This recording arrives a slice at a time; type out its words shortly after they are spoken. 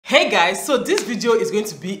Hey guys, so this video is going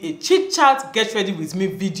to be a chit chat get ready with me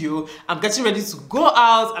video. I'm getting ready to go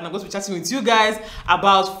out and I'm going to be chatting with you guys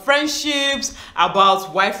about friendships,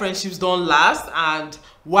 about why friendships don't last and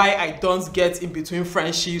why I don't get in between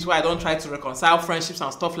friendships, why I don't try to reconcile friendships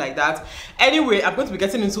and stuff like that. Anyway, I'm going to be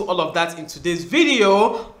getting into all of that in today's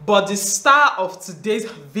video, but the star of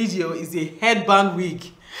today's video is a headband wig.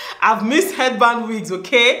 I've missed headband wigs,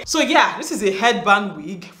 okay? So yeah, this is a headband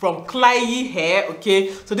wig from Klaiyi Hair,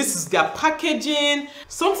 okay? So this is their packaging.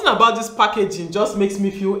 Something about this packaging just makes me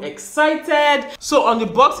feel excited. So on the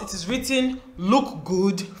box, it is written, look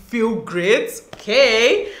good, feel great,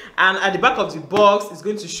 okay? And at the back of the box, it's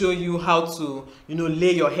going to show you how to,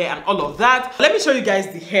 lay your hair and all of that. Let me show you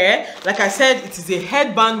guys the hair. Like I said, it is a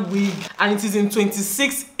headband wig and it is in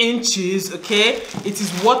 26 inches, okay? It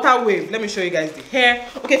is water wave. Let me show you guys the hair.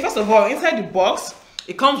 Okay, first of all, inside the box,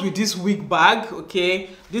 it comes with this wig bag, okay?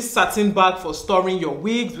 This satin bag for storing your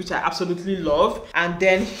wigs, which I absolutely love. And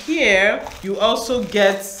then here, you also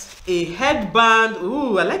get a headband.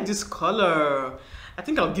 Ooh, I like this color. I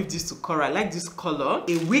think I'll give this to KORA. I like this color.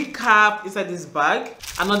 A wig cap inside this bag.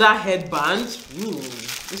 Another headband. Ooh,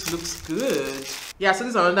 this looks good. Yeah, so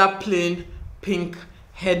this is another plain pink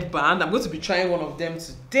headband. I'm going to be trying one of them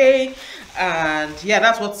today. And yeah,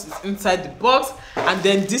 that's what's inside the box. And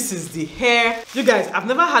then this is the hair. You guys, I've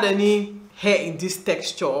never had any hair in this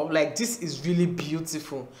texture. Like, this is really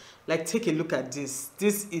beautiful. Like, take a look at this.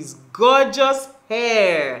 This is gorgeous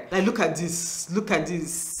hair. Like, look at this. Look at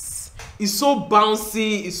this. It's so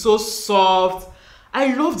bouncy, it's so soft.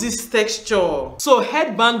 I love this texture. So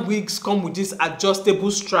headband wigs come with this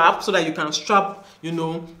adjustable strap so that you can strap,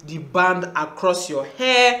 the band across your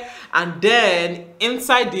hair. And then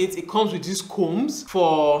inside it comes with these combs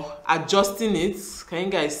for adjusting it. Can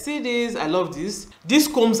you guys see this? I love this. These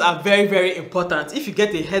combs are very, very important. If you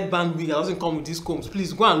get a headband wig that doesn't come with these combs,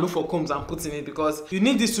 please go and look for combs and put in it, because you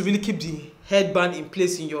need this to really keep the headband in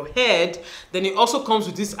place in your head. Then it also comes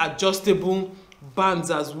with these adjustable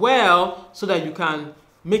bands as well, so that you can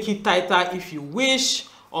make it tighter if you wish,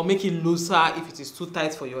 or make it looser if it is too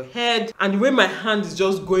tight for your head. And the way my hand is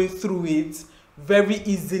just going through it very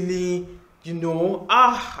easily,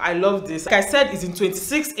 I love this. Like I said, it's in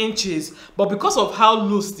 26 inches, but because of how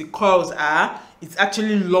loose the curls are, it's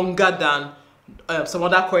actually longer than some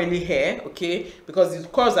other curly hair, okay? Because the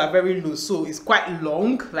curls are very loose, so it's quite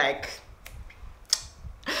long. Like,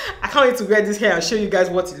 I can't wait to wear this hair and show you guys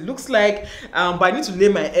what it looks like. But I need to lay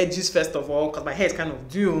my edges first of all, because my hair is kind of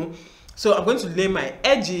due. So I'm going to lay my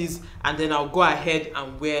edges and then I'll go ahead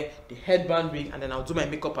and wear the headband wig, and then I'll do my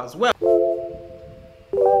makeup as well.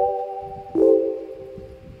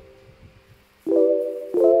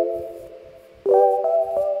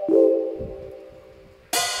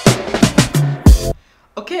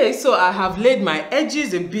 Okay, so I have laid my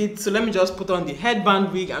edges a bit, so let me just put on the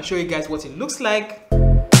headband wig and show you guys what it looks like.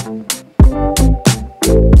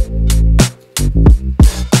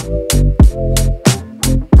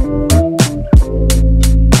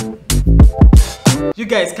 You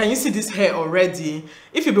guys, can you see this hair already?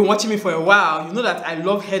 If you've been watching me for a while, you know that I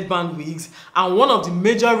love headband wigs, and one of the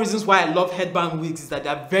major reasons why I love headband wigs is that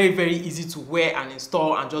they're very, very easy to wear and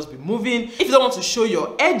install and just be moving. If you don't want to show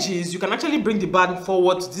your edges, you can actually bring the band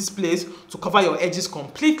forward to this place to cover your edges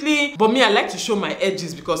completely. But me, I like to show my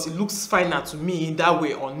edges because it looks finer to me that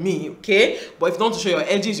way on me, okay? But if you don't want to show your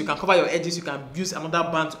edges, you can cover your edges, you can use another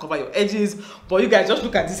band to cover your edges. But you guys, just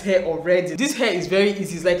look at this hair already. This hair is very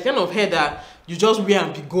easy. It's like the kind of hair that you just wear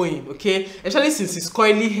and be going, okay? Especially since it's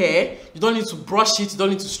coily hair, you don't need to brush it, you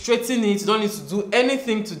don't need to straighten it, you don't need to do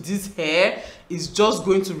anything to this hair. It's just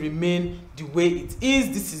going to remain the way it is.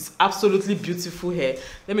 This is absolutely beautiful hair.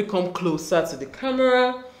 Let me come closer to the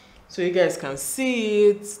camera so you guys can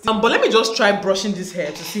see it. But let me just try brushing this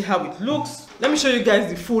hair to see how it looks. Let me show you guys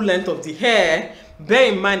the full length of the hair.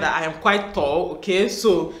 Bear in mind that I am quite tall, okay?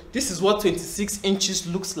 So this is what 26 inches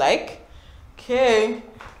looks like, okay?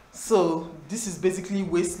 So this is basically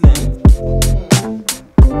waist length.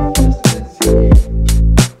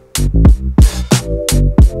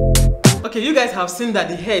 Okay, you guys have seen that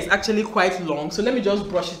the hair is actually quite long, so let me just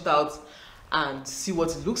brush it out and see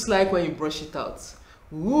what it looks like when you brush it out.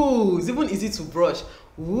 Ooh, it's even easy to brush.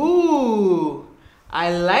 Ooh,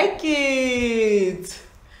 I like it.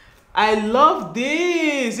 I love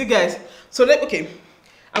this, you guys. So okay,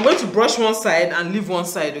 I'm going to brush one side and leave one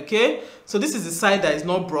side, okay? So this is the side that is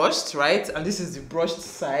not brushed, right? And this is the brushed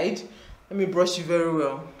side. Let me brush you very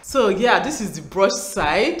well. So yeah, this is the brushed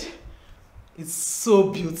side. It's so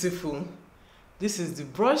beautiful. This is the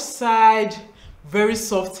brushed side. Very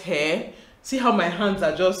soft hair. See how my hands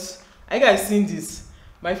are just, are you guys seeing this?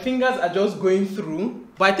 My fingers are just going through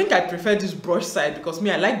But I think I prefer this brush side because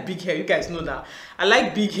me, I like big hair. You guys know that. I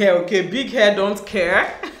like big hair, okay? Big hair don't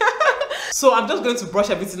care. So I'm just going to brush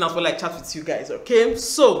everything out while I chat with you guys, okay?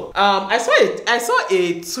 So I saw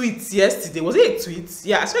a tweet yesterday. Was it a tweet?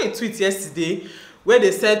 Yeah, I saw a tweet yesterday where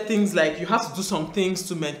they said things like you have to do some things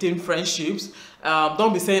to maintain friendships.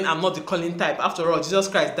 Don't be saying I'm not the calling type. After all, Jesus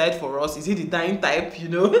Christ died for us. Is he the dying type, you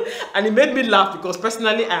know? And it made me laugh because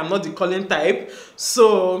personally I am not the calling type.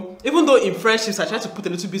 So even though in friendships I try to put a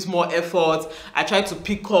little bit more effort, I try to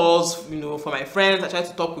pick calls, you know, for my friends. I try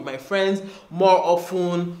to talk with my friends more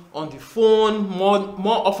often on the phone,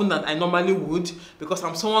 more often than I normally would, because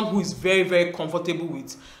I'm someone who is very, very comfortable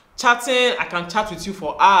with chatting. I can chat with you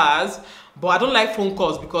for hours, but I don't like phone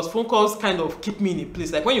calls because phone calls kind of keep me in a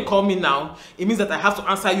place. Like when you call me now, it means that I have to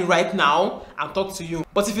answer you right now and talk to you.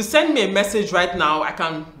 But if you send me a message right now, I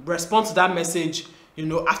can respond to that message, you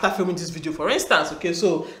know, after filming this video, for instance. Okay,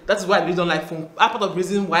 so that's why I really don't like phone. Part of the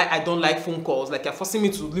reason why I don't like phone calls, like you're forcing me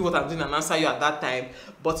to leave what I'm doing and answer you at that time.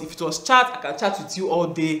 But if it was chat, I can chat with you all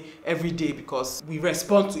day, every day, because we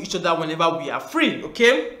respond to each other whenever we are free.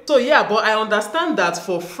 Okay, so yeah, but I understand that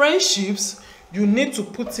for friendships, you need to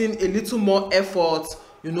put in a little more effort,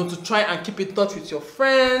 you know, to try and keep in touch with your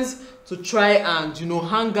friends, to try and, you know,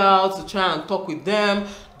 hang out, to try and talk with them,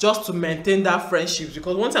 just to maintain that friendship.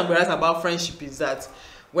 Because one thing I realized about friendship is that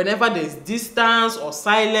whenever there's distance or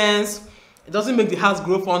silence, it doesn't make the house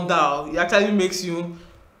grow fonder. It actually makes you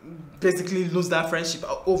basically lose that friendship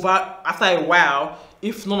over after a while.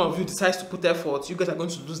 If none of you decides to put effort, you guys are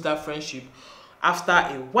going to lose that friendship after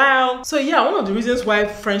a while. So yeah, one of the reasons why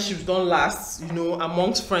friendships don't last, you know,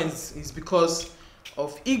 amongst friends is because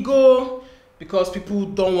of ego, because people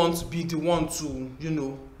don't want to be the one to, you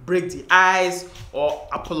know, break the ice or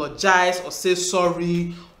apologize or say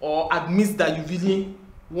sorry or admit that you really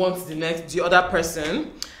want the other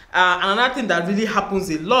person. Another thing that really happens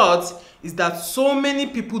a lot is that so many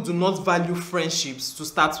people do not value friendships to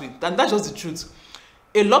start with, and that's just the truth.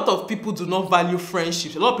 A lot of people do not value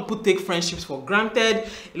friendships. A lot of people take friendships for granted.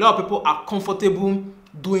 A lot of people are comfortable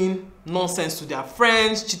doing nonsense to their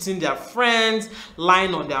friends, cheating their friends,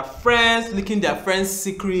 lying on their friends, leaking their friends'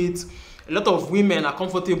 secrets. A lot of women are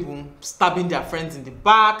comfortable stabbing their friends in the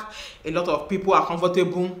back. A lot of people are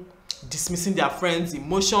comfortable dismissing their friends'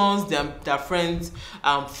 emotions, their friends'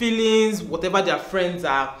 feelings, whatever their friends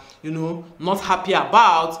are, you know, not happy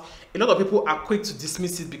about. A lot of people are quick to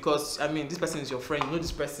dismiss it because, I mean, this person is your friend, you know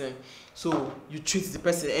this person, so you treat the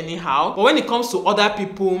person anyhow. But when it comes to other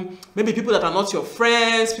people, maybe people that are not your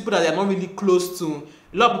friends, people that they are not really close to,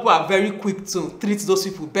 a lot of people are very quick to treat those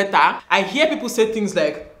people better. I hear people say things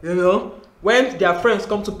like, you know, when their friends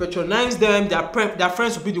come to patronize them, their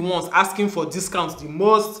friends will be the ones asking for discounts the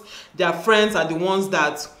most. Their friends are the ones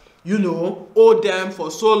that, you know, owe them for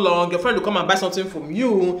so long. Your friend will come and buy something from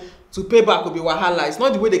you, to pay back will be wahala. It's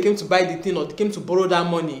not the way they came to buy the thing or they came to borrow that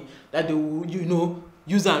money that they will, you know,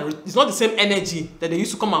 use, and it's not the same energy that they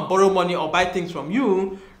used to come and borrow money or buy things from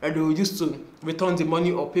you that they will use to return the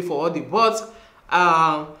money or pay for what they bought.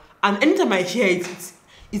 And anytime I hear it,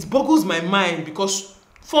 it boggles my mind, because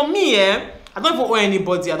for me, I don't even owe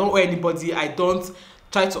anybody. I don't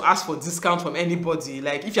try to ask for discount from anybody.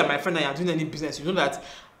 Like if you're my friend and you're doing any business, you know that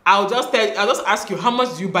I'll just ask you, how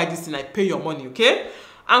much do you buy this thing? I pay your money, okay?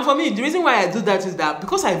 And for me, the reason why I do that is that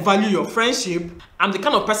because I value your friendship, I'm the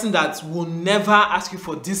kind of person that will never ask you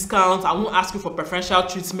for discounts. I won't ask you for preferential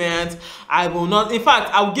treatment. I will not. In fact,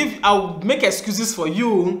 I'll make excuses for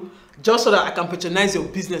you just so that I can patronize your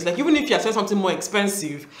business. Like even if you're selling something more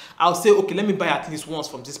expensive, I'll say, okay, let me buy at least once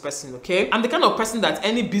from this person, okay? I'm the kind of person that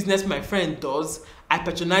any business my friend does, I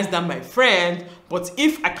patronize that my friend. But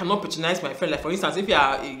if I cannot patronize my friend, like for instance, if you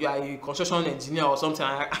are a construction engineer or something,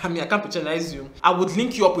 I can't patronize you, I would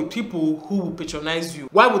link you up with people who will patronize you.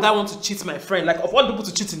 Why would I want to cheat my friend? Like of all people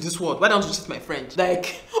to cheat in this world, why don't you cheat my friend?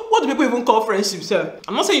 Like what do people even call friendship, sir?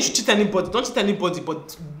 I'm not saying you should cheat anybody, don't cheat anybody,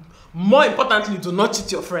 but more importantly, do not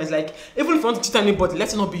cheat your friends. Like even if you want to cheat anybody,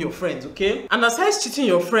 let it not be your friends, okay? And aside cheating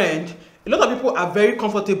your friend, a lot of people are very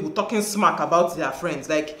comfortable talking smack about their friends.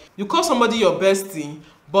 Like you call somebody your bestie,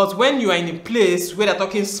 but when you are in a place where they're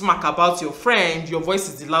talking smack about your friend, your voice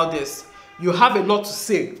is the loudest. You have a lot to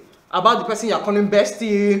say about the person you're calling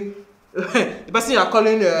bestie, the person you're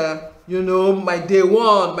calling you know, my day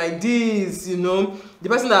one, my this, you know, the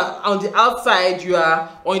person that on the outside you are,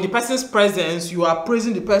 or in the person's presence, you are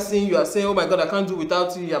praising the person, you are saying, oh my God, I can't do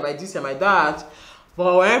without you, you're my this, you're my that.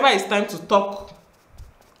 But whenever it's time to talk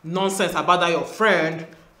nonsense about that your friend,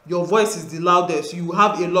 your voice is the loudest. You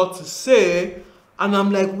have a lot to say, And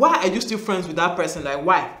I'm like, why are you still friends with that person? Like,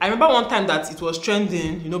 why? I remember one time that it was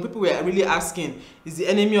trending, you know, people were really asking, is the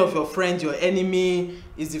enemy of your friend your enemy?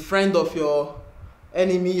 Is the friend of your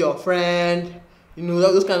enemy your friend? You know,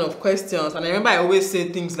 those kind of questions. And I remember I always say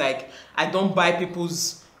things like, I don't buy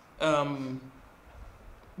people's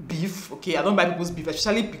beef, okay? I don't buy people's beef,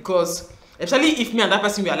 especially if me and that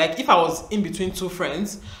person were like, if I was in between two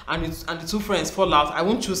friends and the two friends fall out, I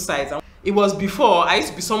won't choose sides. It was before I used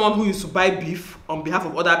to be someone who used to buy beef on behalf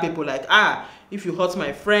of other people, like, if you hurt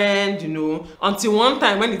my friend, you know, until one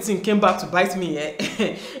time when the thing came back to bite me,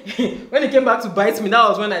 when it came back to bite me, that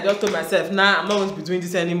was when I just told myself, nah, I'm not going to be doing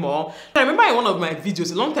this anymore. I remember in one of my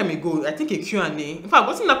videos a long time ago, I think a Q&A, in fact, I've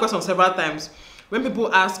gotten that question several times, when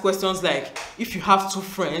people ask questions like, if you have two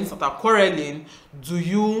friends that are quarreling, do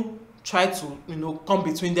you try to, you know, come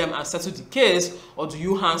between them and settle the case, or do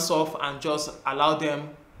you hands off and just allow them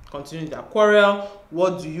continue their quarrel?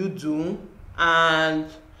 What do you do? And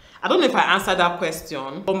I don't know if I answered that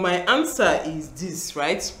question, but my answer is this,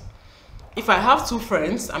 right? If I have two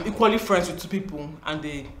friends, I'm equally friends with two people, and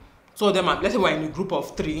two of them, let's say we're in a group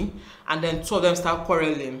of 3, and then 2 of them start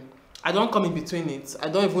quarreling, I don't come in between it. I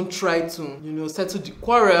don't even try to, you know, settle the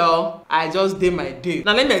quarrel. I just do my day.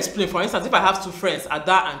 Now let me explain. For instance, if I have 2 friends,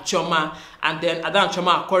 Ada and Chioma, and then Ada and Chioma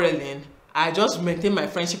are quarreling, I just maintain my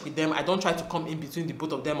friendship with them. I don't try to come in between the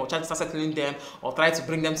both of them or try to start settling them or try to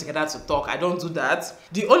bring them together to talk. I don't do that.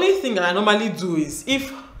 The only thing that I normally do is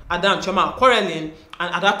if Ada and Chioma are quarreling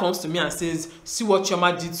and Ada comes to me and says, see what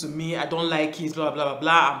Chioma did to me, I don't like it, blah blah blah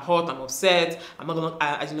blah, I'm hot, I'm upset, I'm not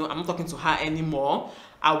gonna, you know, I'm not talking to her anymore.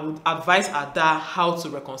 I would advise Ada how to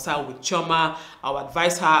reconcile with Chioma. I'll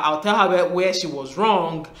advise her, I'll tell her where she was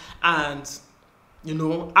wrong, and, you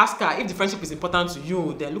know, ask her if the friendship is important to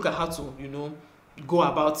you, then look at how to, you know, go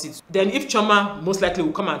about it. Then if Chioma most likely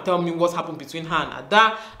will come and tell me what happened between her and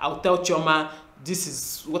Ada, I'll tell Chioma, this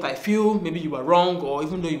is what I feel, maybe you were wrong, or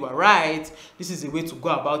even though you were right, this is a way to go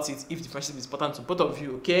about it if the friendship is important to both of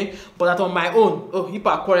you, okay? But that on my own, oh,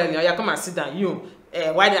 people are quarreling, yeah, come and sit down, you,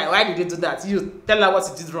 why did they do that? You tell her what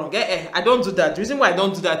you did wrong. I don't do that. The reason why I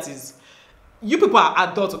don't do that is, you people are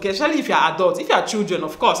adults, okay? Especially if you are adults. If you are children,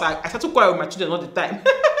 of course, I start to quarrel with my children all the time.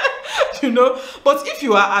 You know? But if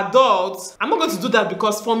you are adults, I'm not going to do that,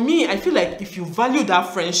 because for me, I feel like if you value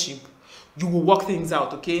that friendship, you will work things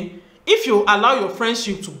out, okay? If you allow your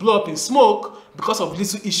friendship to blow up in smoke because of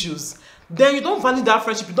little issues, then you don't value that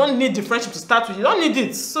friendship. You don't need the friendship to start with. You don't need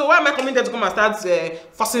it. So why am I coming there to come and start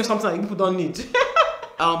forcing something that people don't need?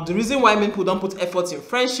 The reason why many people don't put effort in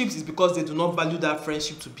friendships is because they do not value that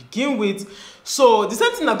friendship to begin with. So the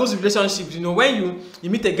same thing that goes with relationships, you know, when you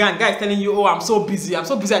meet a guy and guy is telling you, oh, I'm so busy, I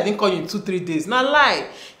didn't call you in 2-3 days. Not lie.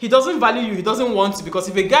 He doesn't value you, he doesn't want you, because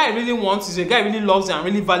if a guy really wants you, if a guy really loves you and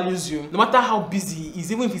really values you, no matter how busy he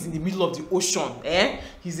is, even if he's in the middle of the ocean,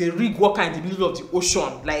 he's a rig worker in the middle of the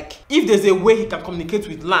ocean. Like, if there's a way he can communicate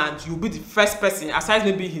with land, you'll be the first person, aside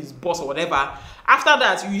maybe his boss or whatever. After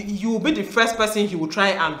that, you will be the first person he will try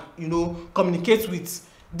and, you know, communicate with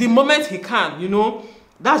the moment he can, you know.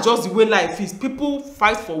 That's just the way life is. People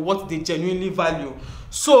fight for what they genuinely value.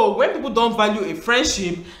 So when people don't value a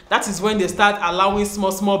friendship, that is when they start allowing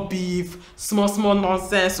small beef, small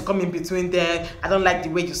nonsense to come in between them. I don't like the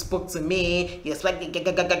way you spoke to me. You expect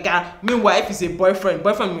the Meanwhile, if it's a boyfriend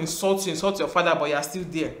will insult your father, but you're still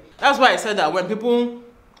there. That's why I said that when people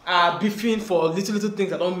are beefing for little things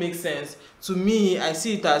that don't make sense, to me, I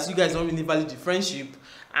see it as you guys don't really value the friendship,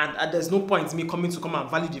 and there's no point in me coming to come and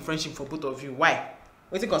value the friendship for both of you. Why?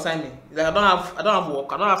 What it concern me? Like, I don't have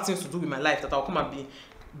work, I don't have things to do with my life that I'll come and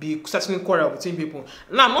be settling quarrel between people.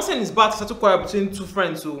 Now, I'm not saying it's bad to settle quarrel between two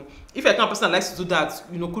friends. So if you're a kind of person that likes to do that,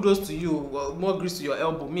 you know, kudos to you. Well, more grease to your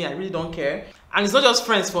elbow. Me, I really don't care. And it's not just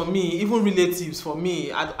friends for me, even relatives for me.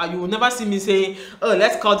 You will never see me saying, oh,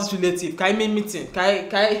 let's call this relative. Can I make meeting?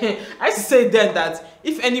 I used to say then that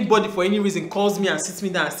if anybody for any reason calls me and sits me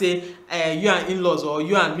down and say, you and in-laws, or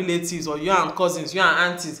you and relatives, or you and cousins, you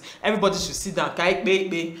and aunties, everybody should sit down.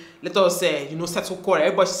 Let us say, you know, settle quarrel.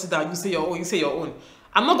 Everybody should sit down. You say your own. You say your own.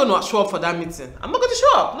 I'm not going to show up for that meeting. I'm not going to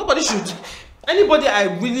show up. Nobody should. Anybody I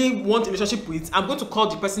really want a relationship with, I'm going to call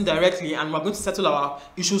the person directly, and we're going to settle our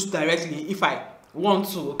issues directly if I want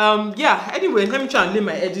to. Yeah, anyway, let me try and lay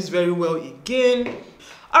my edges very well again.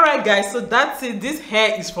 Alright guys, so that's it. This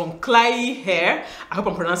hair is from Klaiyi Hair. I hope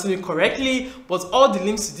I'm pronouncing it correctly, but all the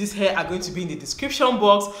links to this hair are going to be in the description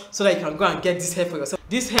box so that you can go and get this hair for yourself.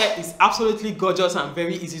 This hair is absolutely gorgeous and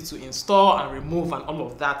very easy to install and remove and all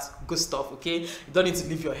of that good stuff. Okay, you don't need to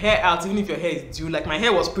leave your hair out, even if your hair is due. Like my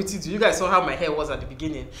hair was pretty due. You guys saw how my hair was at the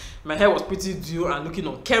beginning. My hair was pretty due and looking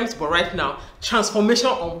unkempt, but right now transformation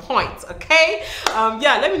on point. Okay,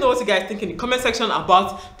 yeah, let me know what you guys think in the comment section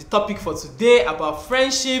about the topic for today, about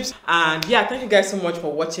friendships. And yeah, thank you guys so much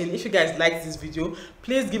for watching. If you guys liked this video,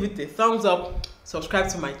 please give it a thumbs up, subscribe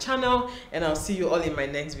to my channel, and I'll see you all in my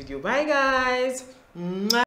next video. Bye guys. Mwah.